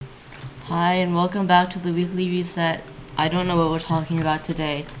Hi, and welcome back to the weekly reset. I don't know what we're talking about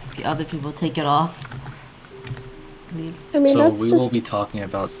today. The other people take it off, please. I mean, So that's we will be just talking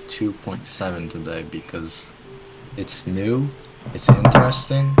about 2.7 today because it's new, it's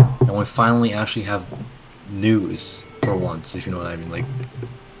interesting, and we finally actually have news for once, if you know what I mean.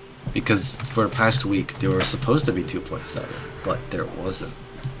 Because for the past week there was supposed to be 2.7, but there wasn't.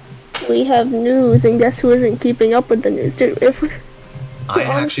 we have news, and guess who isn't keeping up with the news? Dude, if we're I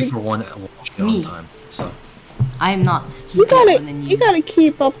honestly, actually, for one, watched it on Me. time. So I am not you keeping up gotta with the you news. gotta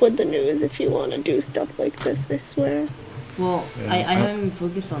keep up with the news if you want to do stuff like this. I swear. Well, Yeah, I haven't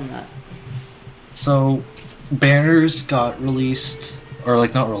focused on that. so banners got released, or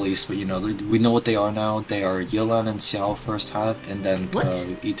like not released, but we know what they are now. They are Yelan and Xiao first half, and then What?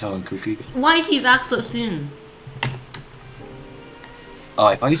 Ito and Kuki. Why is he back so soon? Oh,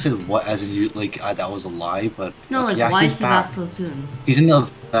 I thought you said what, as in you that was a lie, but No, like, yeah, why he's is he back. back so soon? He's in the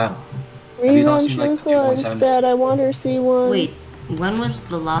van. Have you not Rerun seen like Shukla 2.7? instead. I want her C1. Wait, when was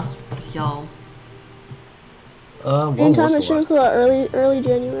the last show? When In time was at the last? early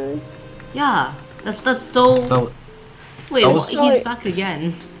January. Yeah, that's so. So Wait, that was- he's Sorry. back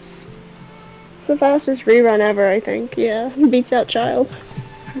again. It's the fastest rerun ever, I think. Yeah, beats out Child.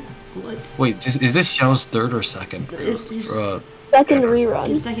 What? wait, is this Xiao's third or second? It's his Second Banner.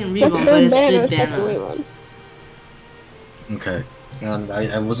 rerun. second rerun, but Third it's banner, good second banner. rerun. Okay, and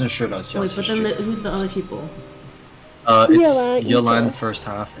I wasn't sure about Xiao's Wait, but then history. who's the other people? It's Yelan, Yelan Ito. first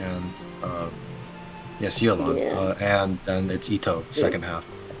half, and yes, Yelan, Yeah. and then it's Ito second half.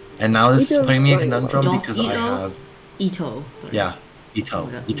 And now this is Ito's putting me in a going conundrum well. because Just I Ito? have Ito. Sorry. yeah, Ito, Oh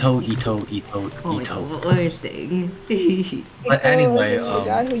my God. Ito. Oh my god, what are you saying? But anyway, the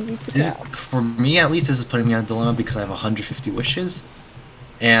guy who eats a this, cow. for me at least, this is putting me on a dilemma because I have 150 wishes,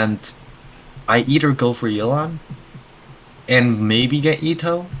 and I either go for Yelan and maybe get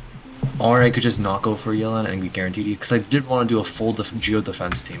Ito, or I could just not go for Yelan and be guaranteed because I did want to do a full geo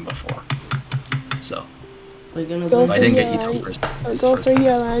defense team before. So We're gonna Go do I for didn't get Ito Yelan. first. Go for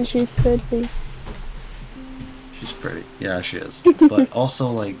Yelan, she's pretty. She's pretty. Yeah, she is. But also,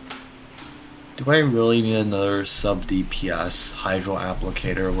 like, do I really need another sub DPS hydro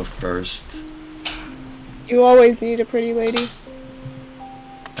applicator with burst? You always need a pretty lady.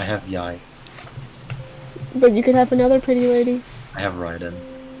 I have Yai. But you could have another pretty lady. I have Raiden.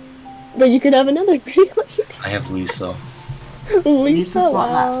 But you could have another pretty lady. I have Lisa. Lisa's Lisa, not wow.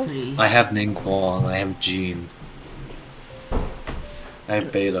 that pretty. I have Ningguang. I have Jean. I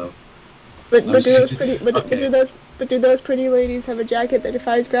have Beto. But I'm do those just- pretty okay. do those pretty ladies have a jacket that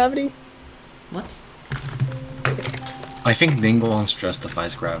defies gravity? What? I think Ningguang's dress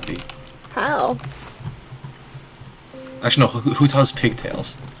defies gravity. How? Actually, no. Who tells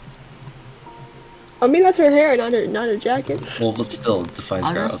pigtails? I mean that's her hair, not her jacket. Well, but still, it defies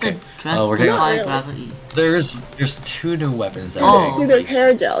I gravity. just Okay. said dress we're to getting. Not defy really. gravity. There's two new weapons that Oh. are See, getting there's released.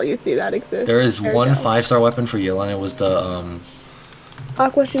 hair gel. You see that exists. There is Hair one gel. 5-star weapon for Yelan. It was the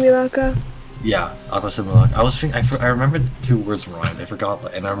Aqua Simulacra. Yeah, Aqua Simulacra. I remembered the two words rhymed. I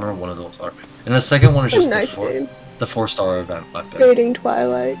forgot, and I remember one of those are. And the second one is It's just a nice game. the 4-star event weapon. Fading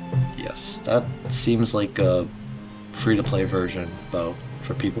Twilight. Yes, that seems like a free-to-play version, though,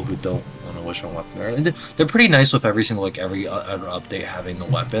 for people who don't want to wish on weapon. They're pretty nice with every other update having a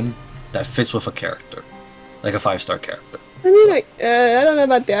weapon that fits with a character, like a 5-star character. I mean, I don't know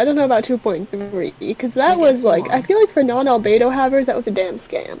about that. I don't know about 2.3 because that I guess was like so. I feel like for non-albedo havers that was a damn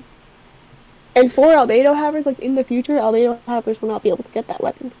scam. And for albedo havers, like in the future, albedo havers will not be able to get that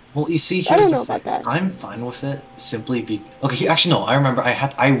weapon. Well, you see, I here's don't the know about thing. that. I'm fine with it simply be. Okay, actually, no. I remember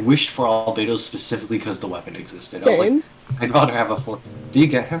I wished for Albedo specifically because the weapon existed. I was like, Same. I'd rather have a 4. Do you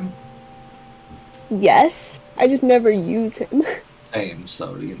get him? Yes, I just never use him. Same,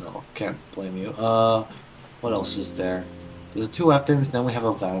 so can't blame you. What else is there? There's 2 weapons. Then we have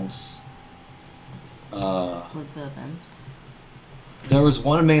events. What the events? There was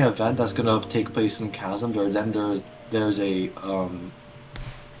one main event that's gonna take place in Chasm. There's a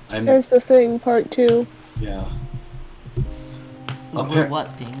There's the thing, part 2. yeah.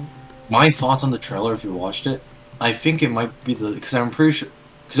 What thing? My thoughts on the trailer, if you watched it, I think it might be because I'm pretty sure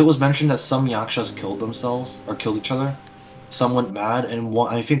because it was mentioned that some yakshas killed themselves or killed each other. Some went mad, and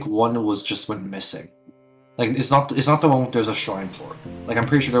I think one was just went missing. Like it's not the one there's a shrine for. Like I'm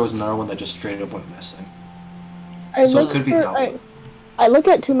pretty sure there was another one that just straight up went missing. I So it look could be for, that one. I look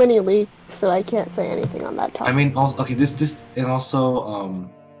at too many leaks, so I can't say anything on that I topic. mean, also, okay, this and also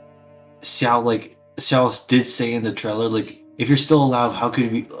Xiao did say in the trailer like if you're still alive, how could you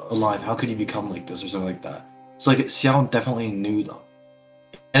be alive? How could you become like this or something like that? So like Xiao definitely knew them.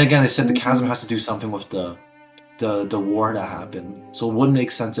 And again, they said the chasm has to do something with the the war that happened. So it wouldn't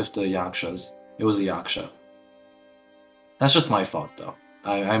make sense if it was a yaksha. That's just my thought, though.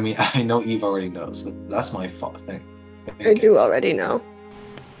 I mean, I know Eve already knows, but that's my thought thing. I do already know.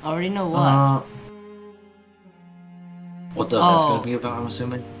 Already know what? What the event's gonna be about, I'm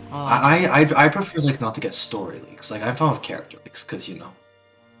assuming. Oh. I prefer like not to get story leaks. Like I'm fond of character leaks, because you know.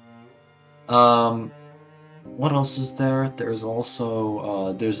 What else is there? There's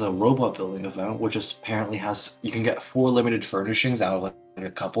also there's a robot building event, which is apparently has you can get 4 limited furnishings out of like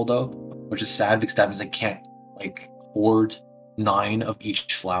a couple though, which is sad because that means I can't like hoard 9 of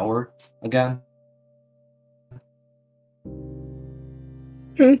each flower again.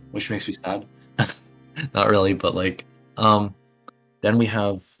 Which makes me sad. Not really, but like then we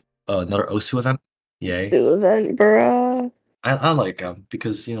have another Osu event. Yay. Osu event, bruh. I like them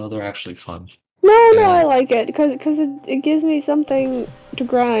because you know they're actually fun. No, I like it because it gives me something to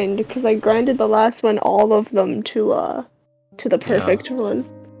grind. Because I grinded the last one, all of them to the perfect one.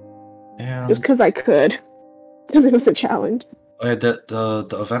 Yeah. Just because I could, because it was a challenge. Oh, yeah,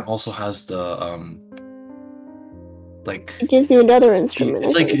 the event also has the like. It gives you another instrument.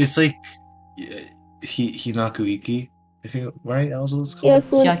 It's like Hinakuiki. I think right. That was what it's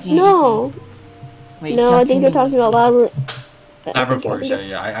called. Yeah, no. Wait, no, I think you're talking about laboratories.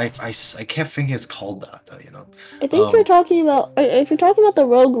 Yeah. I kept thinking it's called that, though, you know. I think you're talking about if you're talking about the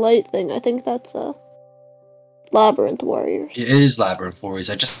roguelite thing. I think that's Labyrinth Warriors. It is Labyrinth Warriors.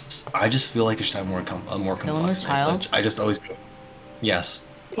 I just feel like it should have more complex names. I just always go. Yes.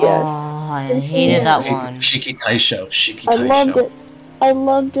 Yes. Oh, I hated that one. Shiki Taisho. I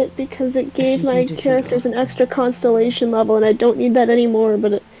loved it because it gave my characters an extra constellation level, and I don't need that anymore.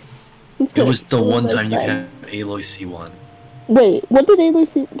 But it was the one time you could have Aloy C1. Wait, what did Aloy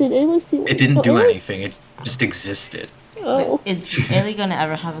C? Did Aloy C1? It didn't do anything. It just existed. Oh. Wait, is Aloy gonna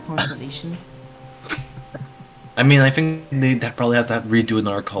ever have a constellation? I mean, I think they probably have to redo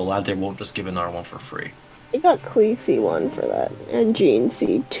another collab. They won't just give another one for free. I got Klee C1 for that, and Jean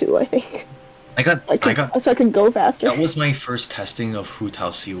C2, I think. So I could go faster. That was my first testing of Hu Tao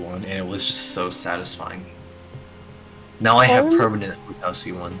C1, and it was just so satisfying. Now I have permanent Hu Tao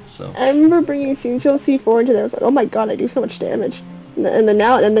C1, so. I remember bringing Xingqiu C4 into there. I was like, oh my god, I do so much damage. And then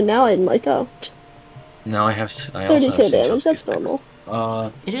now I'm like, oh. Now I also have 30k damage. That's normal.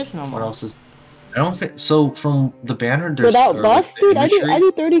 It is normal. What else is? I don't think so. From the banner, there's without buffs, dude. I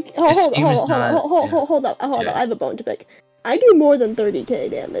do 30. Hold up. I have a bone to pick. I do more than 30k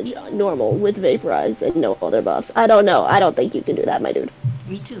damage normal with Vaporize and no other buffs. I don't know. I don't think you can do that, my dude.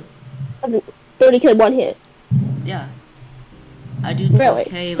 Me too. 30k one hit. Yeah. I do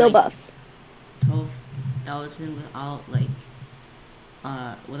 12k, really? no buffs. 12,000 without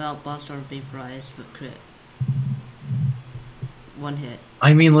without buffs or Vaporize but crit. One hit.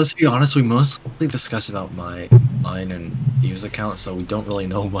 I mean, let's be honest. We mostly discuss about mine and Eve's account, so we don't really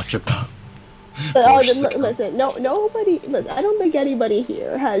know much about. Listen, nobody. Listen, I don't think anybody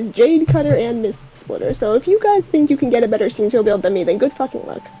here has Jade Cutter and Mist Splitter. So if you guys think you can get a better Xingqiu build than me, then good fucking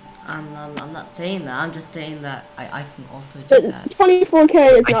luck. I'm not saying that. I'm just saying that I can also do that.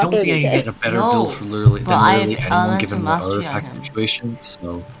 24k is not 30k. I don't think I can get a better build for literally anyone given the artifact situation.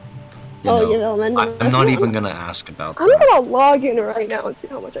 So. You know, I'm not even gonna ask about that. I'm gonna log in right now and see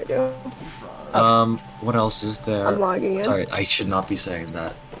how much I do. What else is there? I'm logging in. Sorry, I should not be saying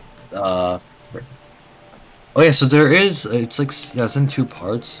that. Oh yeah, so there is. It's like it's in 2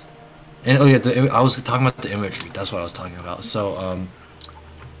 parts, and I was talking about the imagery. That's what I was talking about. So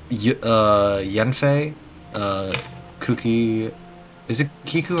Yanfei, Kuki, is it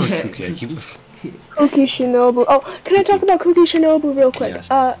Kiku or Kuki? Kuki Shinobu. Oh, can I talk about Kuki Shinobu real quick?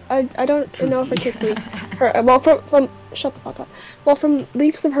 Yes. I don't know if her kit's leaks. Shut the fuck up. Well, from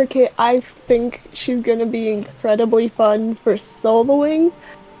leaks of her kit, I think she's gonna be incredibly fun for soloing.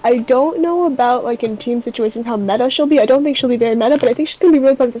 I don't know about, like, in team situations how meta she'll be. I don't think she'll be very meta, but I think she's gonna be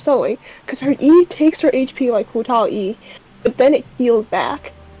really fun for soloing. Because her E takes her HP like Hu Tao E, but then it heals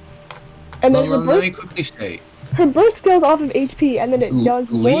back. And then let me quickly say. Her burst scales off of HP, and then it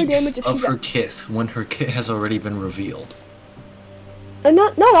does more damage if of her kit when her kit has already been revealed. And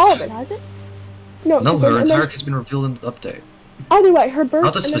not all of it, has it? No, her entire kit's been revealed in the update. Either way, her burst.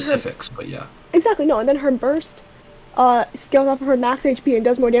 Not the specifics, but yeah. Exactly, no, and then her burst scales off of her max HP and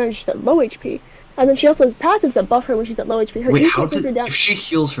does more damage when she's at low HP. And then she also has passives that buff her when she's at low HP. Her Wait, if she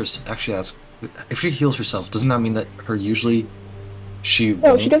heals herself, if she heals herself, doesn't that mean that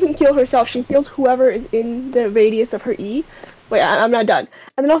No, she doesn't heal herself. She heals whoever is in the radius of her E. Wait, I'm not done.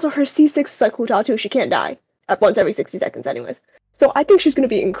 And then also her C6 is like Hu Tao too. She can't die at once every 60 seconds anyways. So I think she's going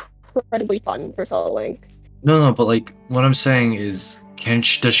to be incredibly fun for soloing. No, but like, what I'm saying is, does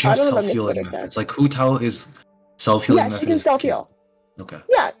she have self-healing? It's like Hu Tao is Self-healing Yeah, method she can is self key. heal. Okay.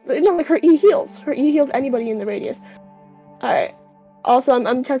 Yeah, no, like her E heals. Her E heals anybody in the radius. All right. Also,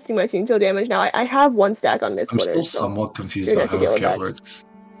 I'm testing my scene damage now. I have 1 stack on Miss I'm still Witter, so somewhat confused you're gonna about have to how deal with her kit that. works.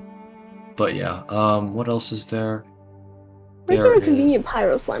 But yeah, what else is there? Where's there a convenient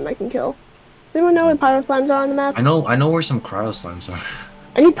pyro slime I can kill? Does anyone know what pyro slimes are on the map? I know where some cryo slimes are.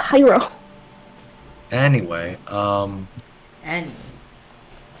 I need pyro. Anyway, Anyway.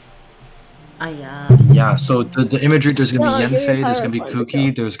 yeah, so the imagery, there's gonna be give me a Yenfei, there's pyro gonna be slime to Kuki,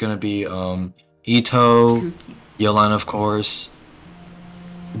 kill. there's gonna be Ito, Kooky. Yelan, of course.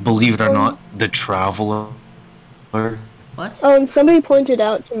 Believe it or not, the Traveler. What? Oh, and somebody pointed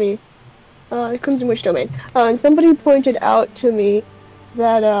out to me, it comes in which domain? And somebody pointed out to me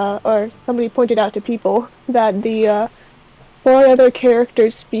that, or somebody pointed out to people that the 4 other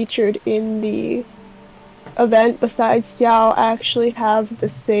characters featured in the event besides Xiao actually have the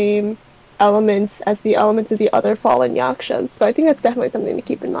same elements as the elements of the other fallen yakshas. So I think that's definitely something to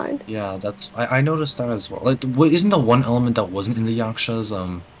keep in mind. Yeah, I noticed that as well. Like, isn't the one element that wasn't in the Yakshas?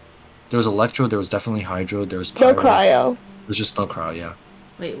 There was Electro, there was definitely Hydro, there was No Pyro. cryo. There's just no cryo, yeah.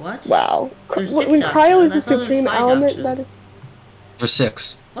 Wait, what? Wow. There's When 6 cryo is Yakshas. the I thought there was supreme 5 element, that Yakshas. is. There's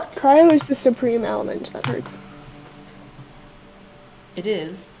 6. What? Cryo is the supreme element that hurts. It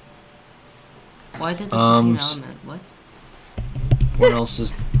is. Why is it the supreme element? What? What else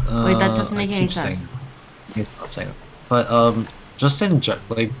is? Wait, that doesn't make I any keep saying- sense. I can't stop saying it. But just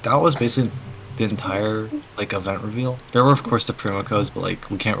like that was basically the entire like event reveal. There were of course the promo codes, but like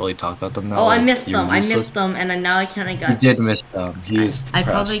we can't really talk about them now. Oh, I like, missed you're them. I useless. missed them, and then now I can't You get. did miss them. He's I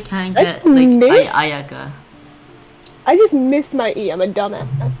probably depressed. can't I get like missed- Ayaka. I just missed my E. I'm a dumbass.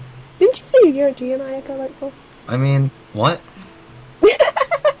 Didn't you say you guarantee an Ayaka, Lightful? I mean, what?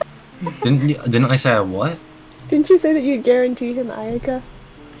 Didn't I say what? Didn't you say that you guarantee him Ayaka?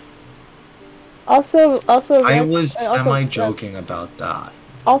 Also, I Rex, was also, semi joking about that.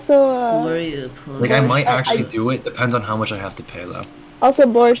 Also, Who are you? Like I Borscht, might actually I- do it. Depends on how much I have to pay though. Also,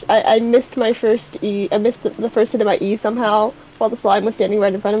 Borscht, I missed my first E. I missed the first hit of my E somehow while the slime was standing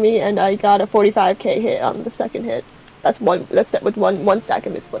right in front of me, and I got a 45k hit on the second hit. That's with one stack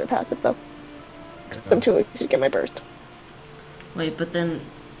of Miss Splitter passive though. I'm too lazy to get my burst. Wait, but then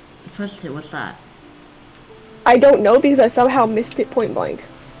first hit, what's that? I don't know because I somehow missed it point blank.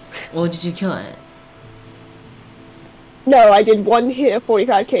 Or did you kill it? No, I did 1 hit of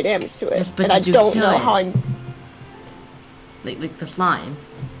 45k damage to it, Yes, but and I did you don't kill know it? how I'm. Like the slime.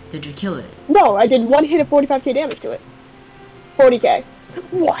 Did you kill it? No, I did 1 hit of 45k damage to it. 40k.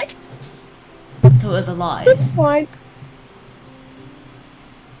 What? So it was alive. This slime.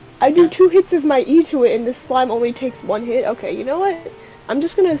 I do 2 hits of my E to it, and this slime only takes 1 hit. Okay, you know what? I'm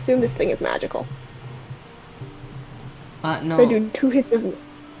just gonna assume this thing is magical. No. So I do 2 hits of.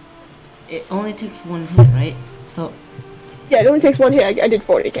 It only takes 1 hit, right? So Yeah, it only takes 1 hit. I did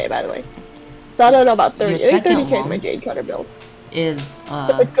 40k, by the way. So I don't know about 30. Your I think second 30k is one my Jade Cutter build. is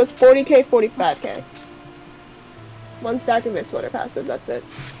So it goes 40k, 45k. 1 stack of Mist Water passive, that's it.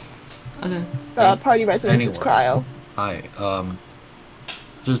 okay. Party Resonance is Anyway. Cryo. Hi.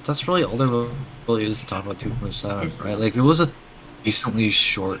 That's really all there really is to talk about 2.7, Is- right? Like it was a decently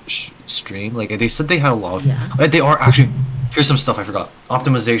short stream. Like they said they had a lot. Of, Yeah. They are actually. Here's some stuff I forgot.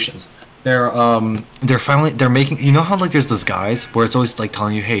 Optimizations. They're making. You know how like there's those guides where it's always like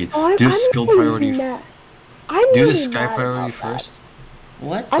telling you, hey, Oh, do I'm the skill really priority. mad. I'm Do really the sky mad priority about that. first.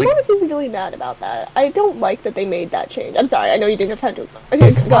 What? I'm Like- honestly really mad about that. I don't like that they made that change. I'm sorry, I know you didn't have time to explain.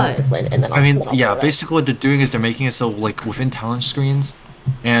 Okay, go ahead What? and explain it, and then I mean, then I'll yeah. say that. Basically, what they're doing is they're making it so like within talent screens,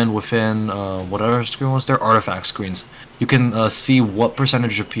 and within whatever screen was there, artifact screens, you can see what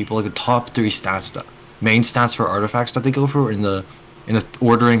percentage of people, like the top 3 stats, that main stats for artifacts that they go through in the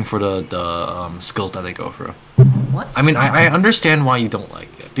ordering for the skills that they go through. What? I mean, I understand why you don't like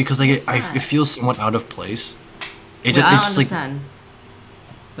it because like What's it that? feels somewhat out of place. Wait, I don't It's like understand.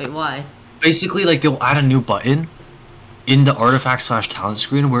 Wait, why? basically like they'll add a new button in the artifact / talent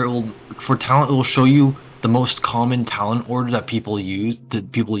screen where it will for talent it will show you the most common talent order that people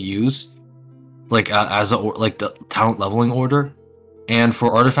use like as like the talent leveling order, and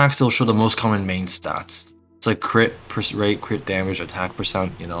for artifacts they'll show the most common main stats. It's like crit rate, crit damage, attack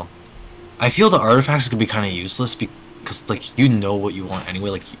percent. You know, I feel the artifacts could be kind of useless because like you know what you want anyway,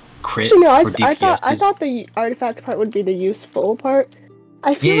 like crit Actually, no, or DPS. I thought the artifact part would be the useful part.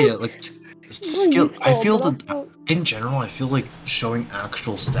 I feel Yeah, like like it's more skill. I useful, feel but that also- in general, I feel like showing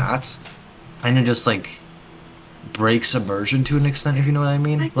actual stats kind of just like breaks immersion to an extent, if you know what I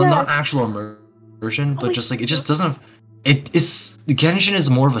mean. I Well, not guess. actual immersion, but Oh, just like it just doesn't. It's Genshin is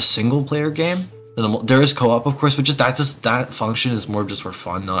more of a single player game. There is co-op, of course, but just that function is more just for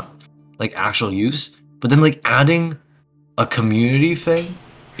fun, not like actual use. But then like adding a community thing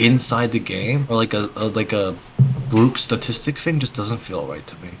inside the game or like a group statistic thing just doesn't feel right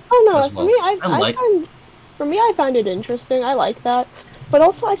to me. Oh no, as for well. me, I find it interesting. I like that, but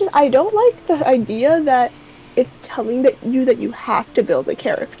also I don't like the idea that it's telling that you have to build a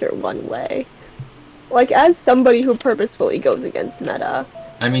character one way. Like, as somebody who purposefully goes against meta,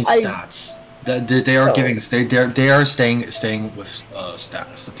 I mean I stats. They are don't. giving they are staying with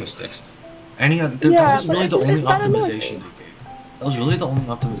statistics. That Yeah, was but really the only that annoys optimization me. they gave. That was really the only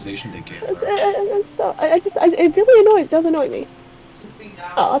optimization they gave. It really annoys. It does annoy me.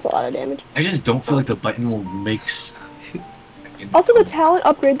 Oh, that's a lot of damage. I just don't feel like the button will make sense. Also, the talent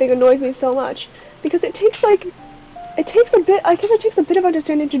upgrade thing annoys me so much because it takes a bit. I guess it takes a bit of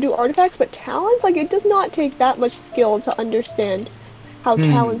understanding to do artifacts, but talents, like, it does not take that much skill to understand how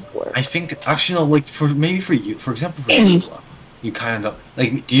talents work. I think actually no, like for you, for example, for you, you kind of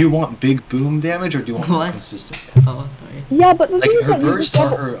like. Do you want big boom damage or do you want What? consistent damage? Oh, sorry. Yeah, but the Like thing is her that you just bursts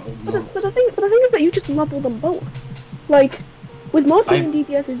are level. her. But the thing is that you just level them both. Like, with most I- main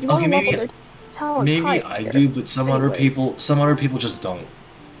DPSs, you want to maybe- level their talents Maybe higher. I do, but some other Anyways. people just don't.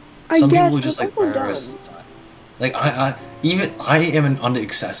 I Some guess, people just but like also prioritize dumb. the side. Like I am on the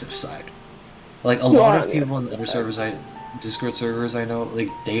excessive side. Like a You lot are of on the people in excessive other side. Discord servers I know, like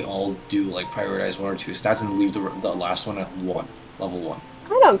they all do like prioritize one or two stats and leave the last one at level 1. I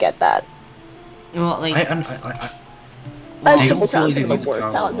don't get that. Well, like, I'm They triple don't feel like crown's they some of need the the worst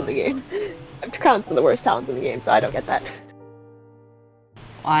power talents in the line. game. I'm crown's some of the worst talents in the game, so I don't get that.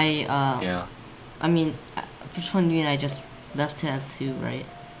 Yeah. I mean, which one do you mean I just left it as 2, right?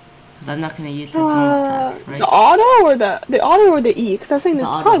 Because I'm not gonna use this normal attack, right? The auto or the auto or the E? Because I was saying The that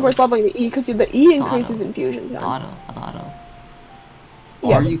it's auto. probably worth leveling the E because the E increases auto. infusion The time. auto.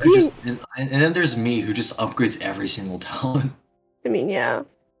 Yeah, Or the you could E- just and then there's me who just upgrades every single talent. I mean, yeah.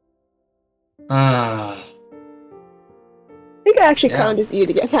 Ah. I think I actually Yeah. crowned his E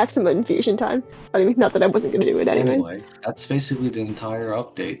to get maximum infusion time. I mean, not that I wasn't gonna do it anyway. Anyway, that's basically the entire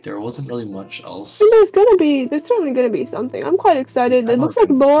update. There wasn't really much else. And there's certainly gonna be something. I'm quite excited. It looks like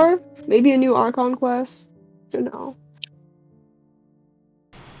lore, maybe a new Archon quest. You know.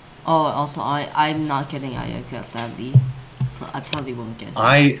 Oh, also, I'm not getting Ayaka, sadly. I probably won't get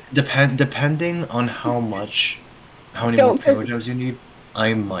it. Depending on how many Don't more piss- primo gems you need,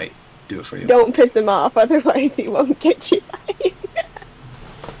 I might do it for you. Don't piss him off, otherwise he won't get you.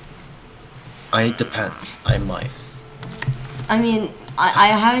 It depends. I might. I mean, I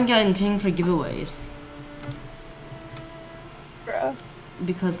haven't gotten pinged for giveaways. Bruh.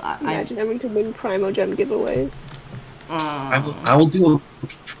 Because I Imagine having to win Primo Gem giveaways. I will do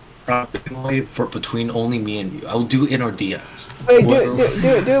a giveaway for between only me and you. I will do it in our DMs. Wait,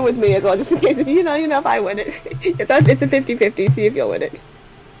 do it with me as well, just in case. You know if I win it. It's a 50-50, see if you'll win it.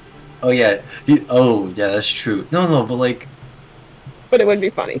 Oh yeah. That's true. No, but like, But it would be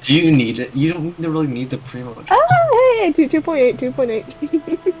funny. do you need it? You don't really need the primo gems. Hey,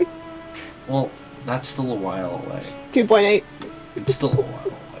 2.8. Well, that's still a while away. 2.8. It's still a while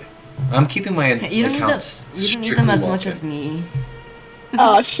away. I'm keeping my you don't need them. accounts. You don't need them as strictly much locked as in. me.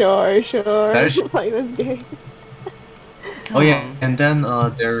 Oh, sure. That is- Play this game. Come Oh yeah, on. and then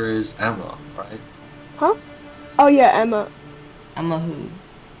there is Emma, right? Huh? Oh yeah, Emma. Emma who?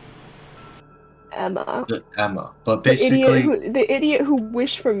 Emma. Emma, but The basically, idiot who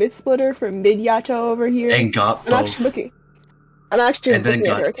wished for Mid-Splitter from Mid-Yato over here. and got I'm actually And then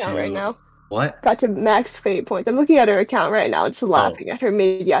looking at her got account to- right now. what? Got to max fate points. I'm looking at her account right now, just laughing Oh. at her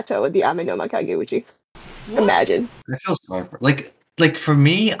Mid-Yato with the Amenoma Kageuchi. What? Imagine. I feel sorry for like for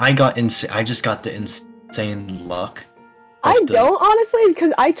me, I just got the insane luck. I of the- don't, honestly,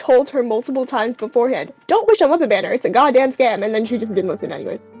 because I told her multiple times beforehand, don't wish on Weapon Banner, it's a goddamn scam, and then she just didn't listen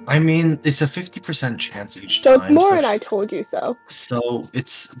anyways. I mean, it's a 50% chance each So time. it's more than I told you so. So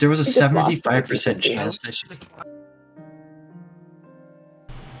there was a You just lost by 75% 50 chance that she.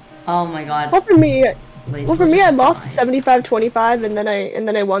 Oh my god. Well, for me, Wait, Well, so for me, just I lost die. 75-25, and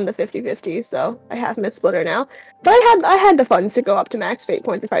then I won the 50-50, so I have Mid-Splitter now. But I had the funds to go up to max fate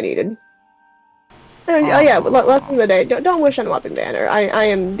points if I needed. Oh yeah, but lesson of the day: don't wish on Weapon Banner. I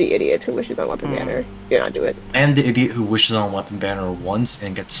am the idiot who wishes on Weapon Banner. Do not do it. I am the idiot who wishes on Weapon Banner once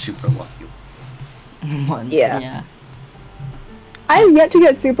and gets super lucky. Once, Yeah. yeah. I have yet to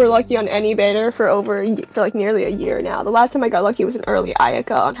get super lucky on any banner for like nearly a year now. The last time I got lucky was an early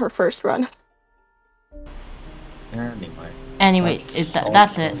Ayaka on her first run. Anyway, That's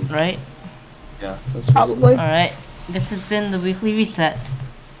that's it, all. right? Yeah, that's Probably. Alright. This has been the weekly reset.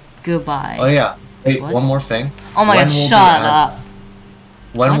 Goodbye. Oh yeah. Wait, What? one more thing. Oh my When god, will they shut add- up.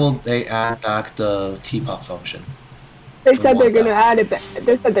 When What? will they add back the teapot function? They said they're want gonna that. add it back.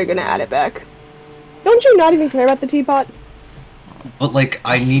 They said they're gonna add it back. Don't you not even care about the teapot? But like,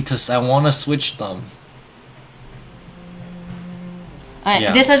 I want to switch them. Alright,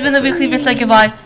 Yeah, this has been the that's it. weekly. Say goodbye.